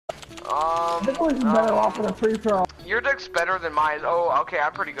This one's better off with a free throw. Your deck's better than mine. Oh, okay,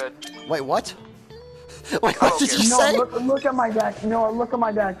 I'm pretty good. Wait, what? Wait, what did you No, say? look at my deck. No, look at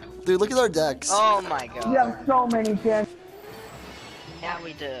my deck. Dude, look at our decks. Oh my god. We have so many chances. Yeah,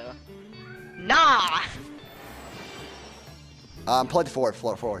 we do. Nah! Play the four.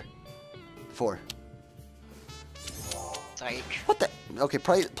 Psych. What the? Okay,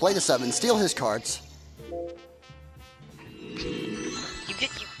 play the 7. Steal his cards.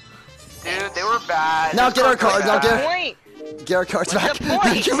 Dude, they were bad. Now get our cards. Now Point! get our cards back. What's the point?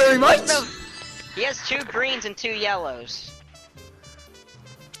 Thank you very much. No, he has 2 greens and 2 yellows.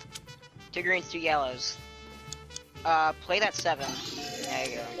 2 greens, 2 yellows. Play that 7. There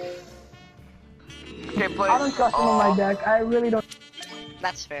you go. Okay, play. I don't trust him in my deck. I really don't.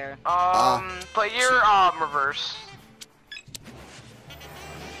 That's fair. Play your reverse.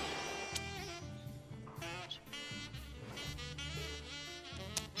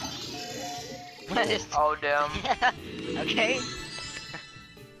 What is? Oh damn. Okay.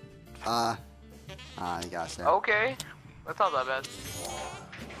 You got it. Okay. That's not that bad.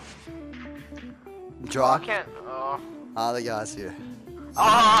 Draw. I can't. They got us here.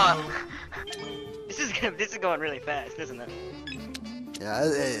 This is going really fast, isn't it? Yeah,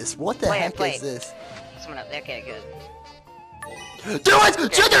 it is. What the heck is this? Someone else. Okay, good. Do it!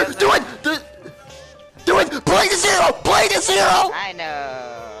 Jinder! Do it! Do it! Play the 0! Play the 0! I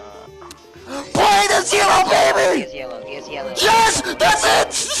know. Play the 0, baby! He is yellow. He is yellow. Yes! That's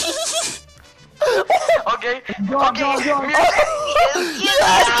it! Okay. Go. Yes!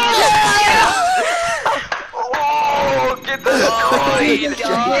 Oh, get destroyed!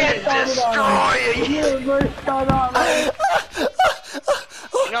 Get destroyed!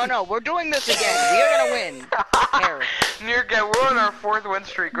 No, we're doing this again. We are gonna win. Here. We're on our 4th win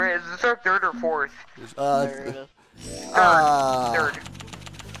streak. Great. Is this our 3rd or 4th? Third.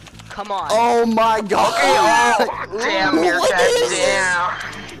 Come on. Oh my god! Okay, damn,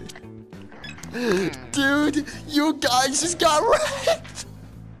 damn! Dude, you guys just got wrecked!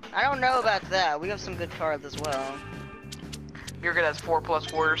 I don't know about that. We have some good cards as well. Meerkat has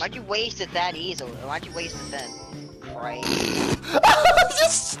 4+4s. Why'd you waste it that easily? Why'd you waste it then? Right.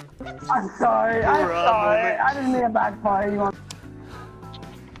 I'm sorry. I didn't mean to backfire you on.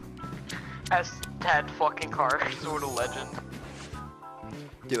 S10 fucking cards. What a legend.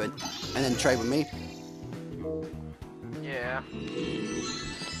 Do it. And then trade with me. Yeah.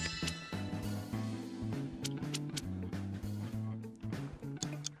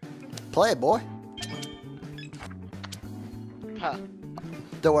 Play it, boy. Huh.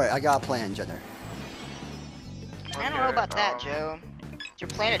 Don't worry, I got a plan, Jinder. I don't know about that, Joe. Is your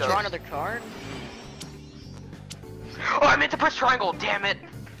plan to draw another card? Oh, I meant to push triangle. Damn it.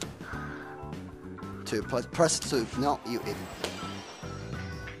 2 press 2. No, you idiot.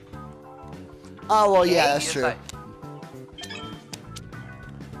 Oh well, yeah, that's true.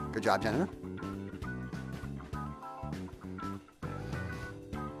 Good job, Jinder.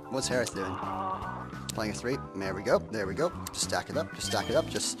 What's Harris doing? Playing a 3. There we go. There we go. Just stack it up. Just stack it up.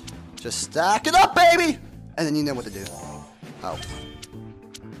 Just stack it up, baby. And then you know what to do. Oh.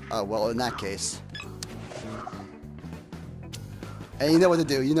 Oh well, in that case. And you know what to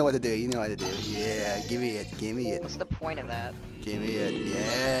do. You know what to do. You know what to do. Yeah, give me it. Give me it. What's the point of that? Give me it.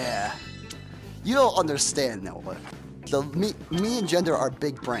 Yeah. You don't understand, Noah. Me and Jinder are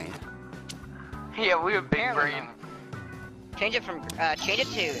big brain. Yeah, we have big brain. Change it from change it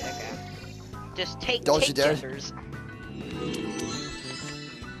to okay. Just take Don't you dare. Jinders.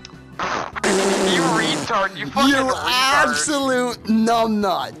 You retard, you fucking retard. Absolute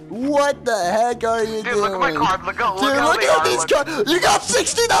numbnut. What the heck are you doing? Dude, look at my card. Look at these cards. You got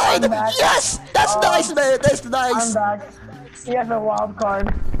 69. Yes, that's nice, man. That's nice. I'm back. He has a wild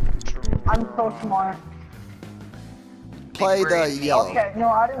card. I'm so smart. Play the yellow. Okay, no,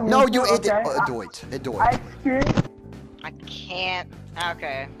 I didn't. No, you okay. do it. Do it. I experienced. I can't.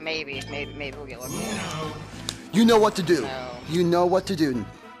 Okay, maybe we'll get lucky. You know what to do. No. You know what to do.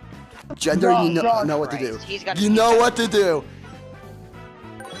 Jinder, you know what to do. You know what to do.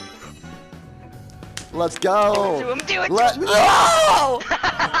 Let's go. Do it. No!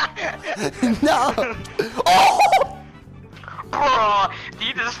 No! Oh! Bro,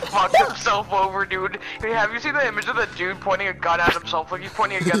 he just fucked himself over, dude. Hey, have you seen the image of the dude pointing a gun at himself? Like he's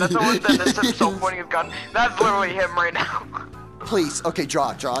pointing a gun at someone, then it's himself pointing his gun. That's literally him right now. Please, okay,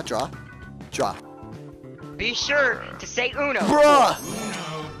 draw. Be sure to say Uno. Bruh!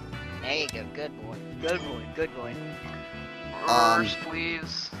 There you go. Good boy. Reverse,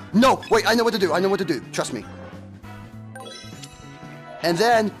 please. No, wait, I know what to do. Trust me. And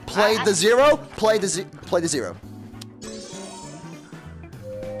then play the 0. Play the 0.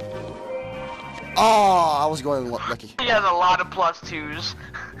 Oh, I was going lucky. He has a lot of +2s.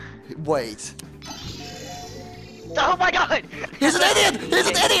 Wait. Oh my god! He's an idiot! He's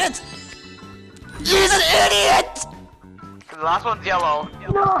an idiot! He's an idiot! The last one's yellow.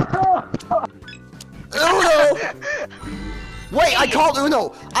 Uno! Wait, I called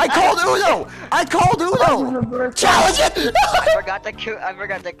Uno! I called Uno! I called Uno! Challenge it! I forgot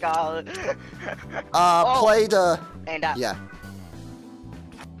to call it. Play the... And Yeah.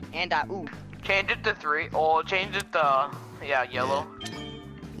 And ooh. Change it to 3. Oh, change it to... Yeah, yellow.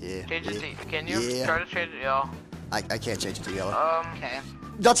 Yeah. Change it to... Can you? Yeah. Try to change it, yeah. I can't change it to yellow. Okay.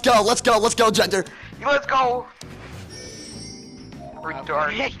 Let's go, Gender! Let's go!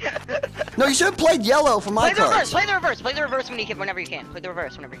 Retard. No, you should have played yellow for my cards. Play the reverse whenever you can. Play the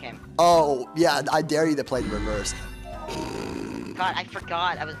reverse whenever you can. Oh, yeah, I dare you to play the reverse. God, I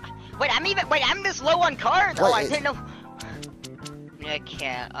forgot. Wait, I'm this low on cards. Wait, Oh, I didn't know. I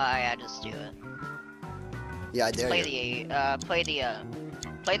can't. Yeah, just do it. Yeah, I dare Play you.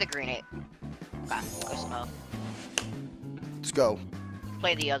 play the green 8. Come on, go slow. Let's go.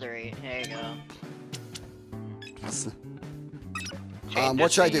 Play the other 8. There you go.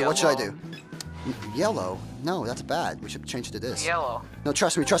 What should I do? What should I do? Yellow? No, that's bad. We should change it to this. Yellow. No,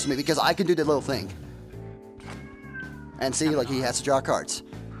 trust me, because I can do the little thing. And see, like, he has to draw cards.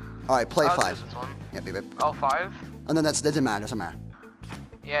 Alright, play 5. Yep, yep, yep. Oh, 5? And then that doesn't matter,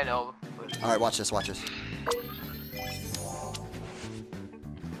 Yeah, no. Alright, watch this. Alright.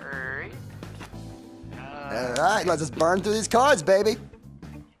 Alright, let's just burn through these cards, baby.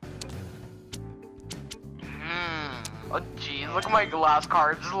 Oh, jeez, look at my glass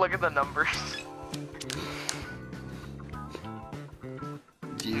cards. Just look at the numbers.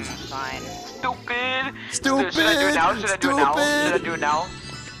 Jeez. Fine. Stupid! Stupid! Should I do it now? Should I do it now? Should I do it now?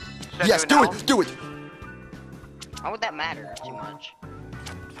 Yes, do it! Do it! Why would that matter too much?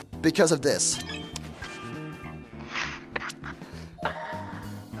 Because of this.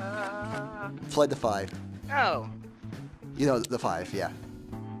 Play the 5. Oh. You know, the 5, yeah.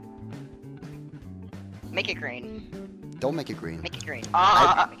 Make it green. Don't make it green. Make it green.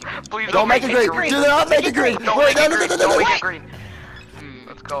 Please Don't make it green! Do not make it green! Don't Wait, make no, it green! no, no, Don't no, make it green!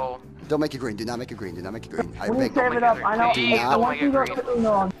 Let's go. Don't make it green. Do not make it green. Do not make it green. I When you beg save you. it up, I know. Please I don't want make you it to green. go to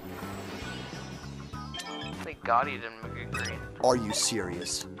Uno. Thank God he didn't make it green. Are you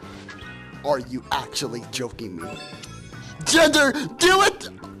serious? Are you actually joking me? Gender, do it!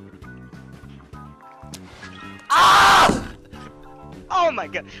 Ah! Oh my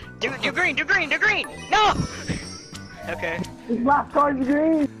god. Do green. No! Okay. His last card's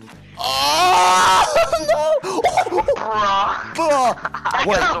green. Oh, no! Bruh.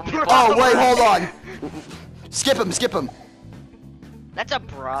 Wait. Oh, wait, hold on. Skip him. That's a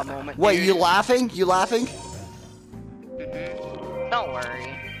bra moment. Wait, dude. you laughing? Don't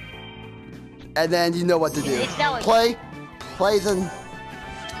worry. And then you know what to do. It's not like- Play them.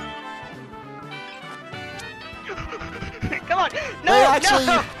 Come on. No, They actually-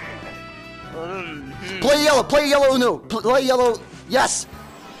 no. Play yellow, no. Play yellow. Yes.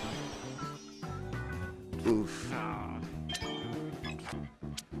 Oof.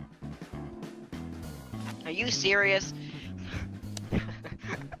 Are you serious? And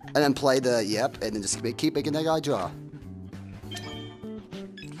then play the yep, and then just keep making that guy draw.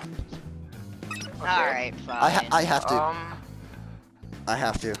 Alright, fine. I have to. I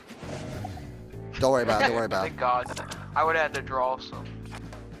have to. Don't worry about it. Thank God. I would have had to draw, so.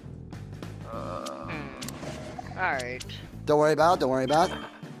 Alright. Don't worry about it.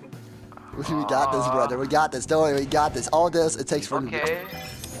 We got this, brother. We got this. Don't worry, we got this. All this, it takes from Okay.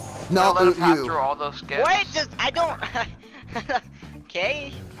 No, I'll let him pass you. through all those skips. Wait, I don't.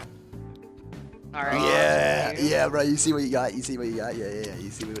 Okay. Alright. Yeah, bro. You see what you got. Yeah. You see what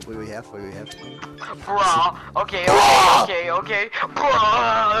we have. Bruh. Okay. Bruh.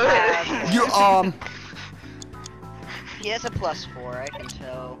 You He has a +4, I can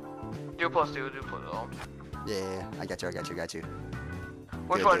tell. Do +2. Do +2. Yeah. I got you.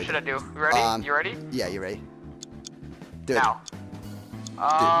 Which Good, one dude. should I do? You ready? You ready? Yeah, you ready? Do it. Now.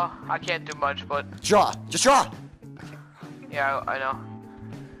 I can't do much, but Draw. Just draw. yeah, I know.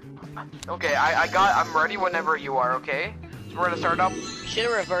 Okay, I'm ready whenever you are. Okay. So we're gonna start up. Should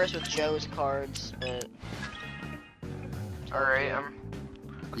have reversed with Joe's cards, but. All right.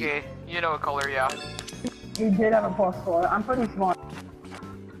 Okay. You know what color? Yeah. He did have a +4. I'm pretty smart.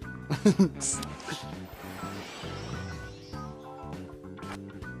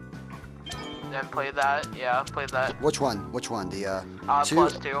 Then play that. Yeah, play that. Which one? The two?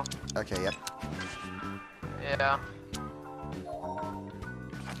 +2. Okay, yep. Yeah.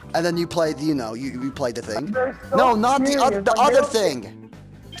 And then you play the, you play the thing. They're so No, not the serious, the like, other they thing.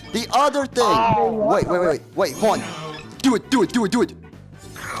 The other thing. Oh. Wait. Hold on. Do it.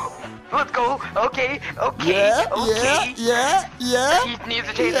 Let's go. Okay. Yeah. He needs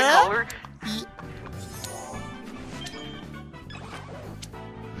to change the color.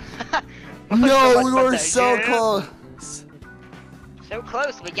 No, we were so close. So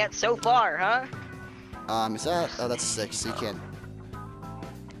close, but yet so far, huh? Is that? Oh, that's 6. So you can't.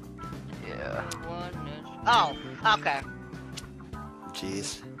 Yeah. Oh, okay.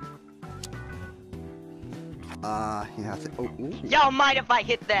 Jeez. You have to. Oh, ooh. Y'all mind if I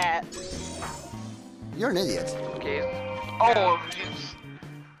hit that? You're an idiot. Okay. Oh, jeez.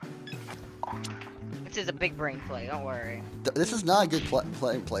 This is a big brain play. Don't worry. This is not a good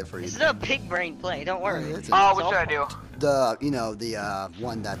play for you. This is a big brain play. Don't worry. Oh, what should I do? The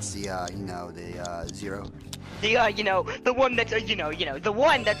one that's the 0. The the one that's the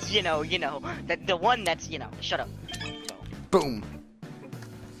one that's the one that's shut up. Boom.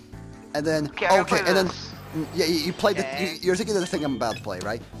 And then Okay, I'm gonna play and then this. yeah, you play Okay. you're thinking of the thing I'm about to play,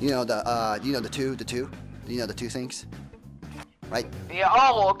 right? You know the two, you know the 2 things, right? Yeah.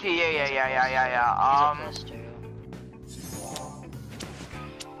 Oh, okay. Yeah.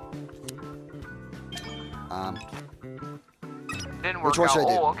 Didn't work Which one out. should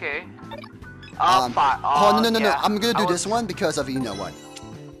I do? Oh, okay. Fine. Oh no, yeah. I'm gonna do I this was- one because of you know what.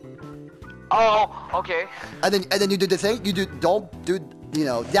 Oh, okay. And then you do the thing. Don't do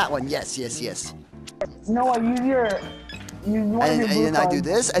that one. Yes. No, I use your. Use one And of your then I do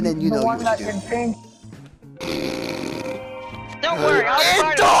this, and then you the know one what that you do. can change. Don't worry. I'll It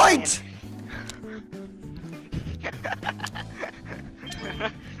start don't!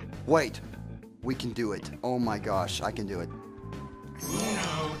 Wait, we can do it. Oh my gosh, I can do it.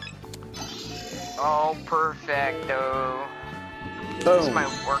 Oh, perfecto. This Boom.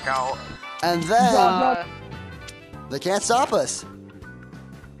 might work out. And then Uh, they can't stop us.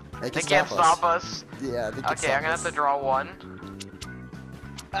 They can't stop us. Yeah, they can Okay, stop I'm gonna us. have to draw one.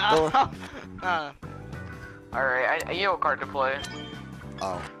 Alright, you know what card to play.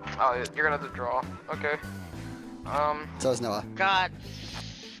 Oh, Oh, you're gonna have to draw. Okay. so is Noah. God.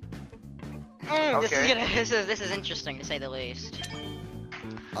 Okay. This is interesting to say the least.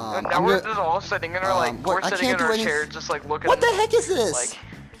 And now I'm we're gonna- just all sitting in our what- I sitting can't in do our any- chairs, just like looking. What the heck is this? Like,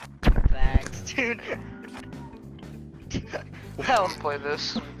 Thanks, dude. Well, let's play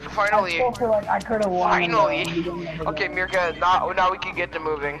this. I Finally. still feel like I could have won. Finally. though. Okay, Mirka. Now we can get to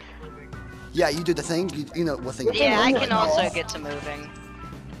moving. Yeah, you do the thing. You know what thing? yeah, I can also get to moving.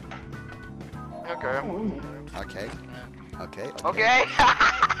 Okay. Okay. Okay.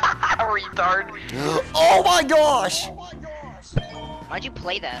 Retard. Oh my gosh! Why'd you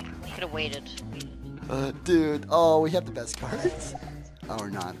play that? You could have waited. Dude, oh, we have the best cards. Oh, or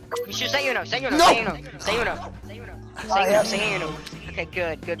not. You should say No! say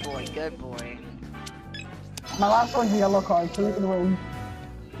Okay, good boy. My last one's a yellow card, so you can win.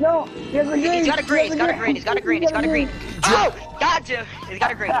 No, he has a green. He's got a green. Ah! Oh, gotcha. He's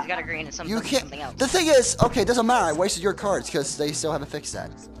got a green. It's You can't. something else. The thing is, okay, it doesn't matter. I wasted your cards because they still haven't fixed that.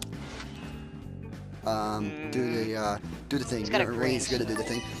 Do the thing. got a You're green. Ray's gonna do the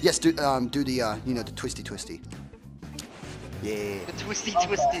thing. Yes, do the twisty. Yeah. The twisty.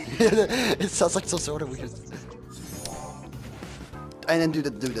 It sounds like some sort of weird. And then do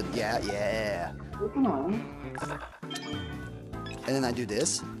the yeah. And then I do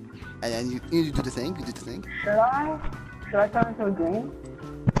this, and then you do the thing. Should I turn into a green?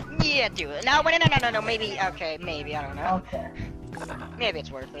 Yeah, do it. No, maybe. Okay, maybe. I don't know. Okay. Maybe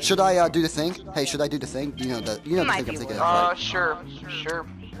it's worth it. Should I do the thing? Hey, should I do the thing? You know the thing Might I'm be thinking worth of, right? Sure.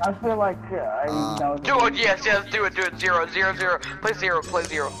 I feel like I know. Do it. Yes. Do it. 0. Play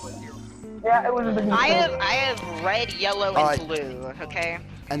 0. Yeah, it was a big I mistake. have red, yellow, and Alright. blue. Okay.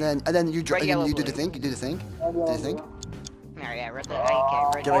 And then you Red, yellow, do the blue. thing. You do the thing. Do the thing. Alright, yeah, red. Okay,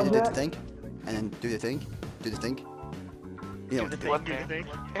 red. Get ready to do the thing, and then do the thing. You know, What thing?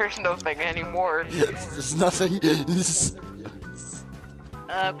 There's no thing anymore. there's nothing.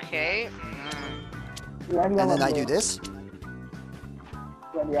 Okay. Red, And yellow, then I blue. do this,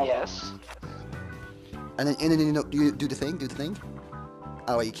 Red, yellow. Yes. and then you do the thing.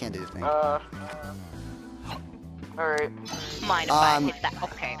 Oh, wait, you can't do the thing. Alright. Mind if I hit that?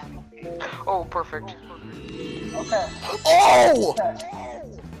 Okay. Oh, perfect. Okay. Oh!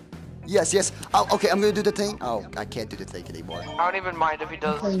 Okay. Yes. Oh, okay, I'm gonna do the thing. Oh, I can't do the thing anymore. I don't even mind if he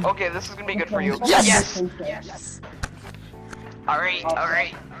does. Okay, this is gonna be good for you. Yes! Yes. Alright.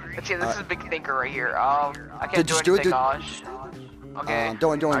 Let's see, this is a big thinker right here. I can't do Just do it, anything, dude. gosh. Okay.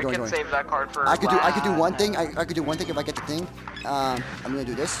 Don't. I can save that card for I could do one last. thing. I could do one thing if I get the thing. I'm gonna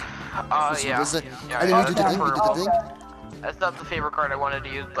do this. Yeah. This is it. Yeah, And then you do the that's thing. You do the preferable. thing. Okay. That's not the favorite card I wanted to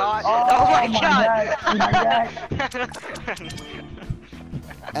use. God. But... Oh my God.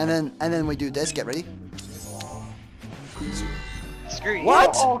 And then we do this. Get ready. Screw you.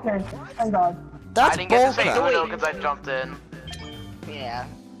 What? Oh, okay. Thank God. That's I didn't get to say bullcrap. Uno because I jumped in. Yeah.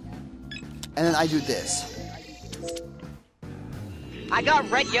 And then I do this. I got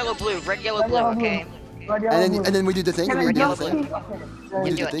red, yellow, blue. Red, yellow, blue. Okay. And then we do the thing. Can We I do the just thing. see? Okay. We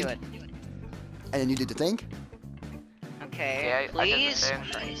You do do the it. Do thing. it. And then you do the thing. Okay. Yeah, I did the Please. thing.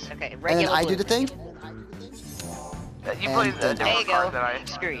 Christ. Okay. Red, And then yellow, I blue. do the thing. You And played the then- There you different card go. than I.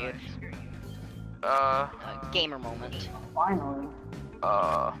 Screw you. Gamer moment. Finally.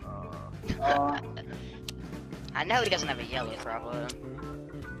 I know he doesn't have a yellow problem.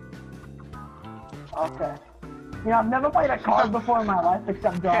 Okay. You know, I've never played a card before in my life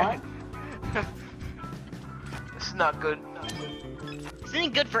except Dawn. This is not good. This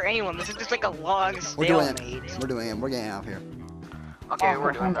isn't good for anyone. This is just like a long We're doing stalemate. it. We're doing it. We're getting out of here. Okay, Oh,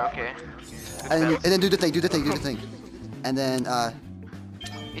 we're doing okay. okay. And then do the thing. Do the thing. Do the thing. And then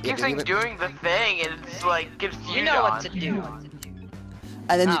You keep saying doing the thing, and it's like confused. You know what to do.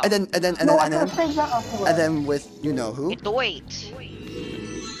 and then Oh. No, I can't think that. Okay. and then with you know who. It's the wait.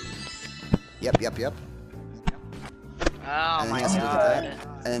 Yep. Oh And then my he has to do god. that.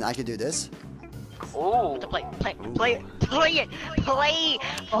 And then I can do this. Oh. To play it. Play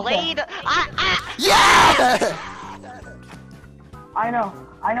the. Yeah! I know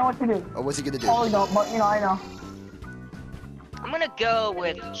what to do. Oh, what's he gonna do? Probably don't, but you know, I know. I'm gonna go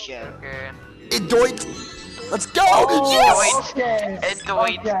with Joe. Okay. Idoit! Let's go! Oh, Yes! okay.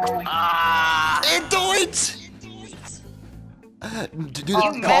 Idoit. Okay. Ah. Idoit! Do You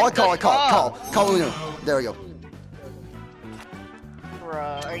the call messed us Call Uno. There we go.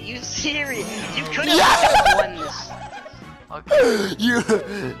 Bruh, are you serious? You could Yes! have won this.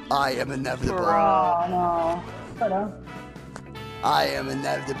 Okay. I am inevitable. Oh no. Shut up. I am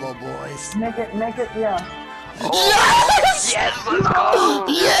inevitable, boys. Make it, yeah. Yes! Yes, let's go.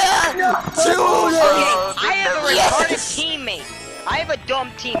 Yeah! Okay, Tuna! I have a Yes! retarded teammate. I have a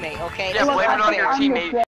dumb teammate, okay? Yeah, That's blame not it on fair. your teammate.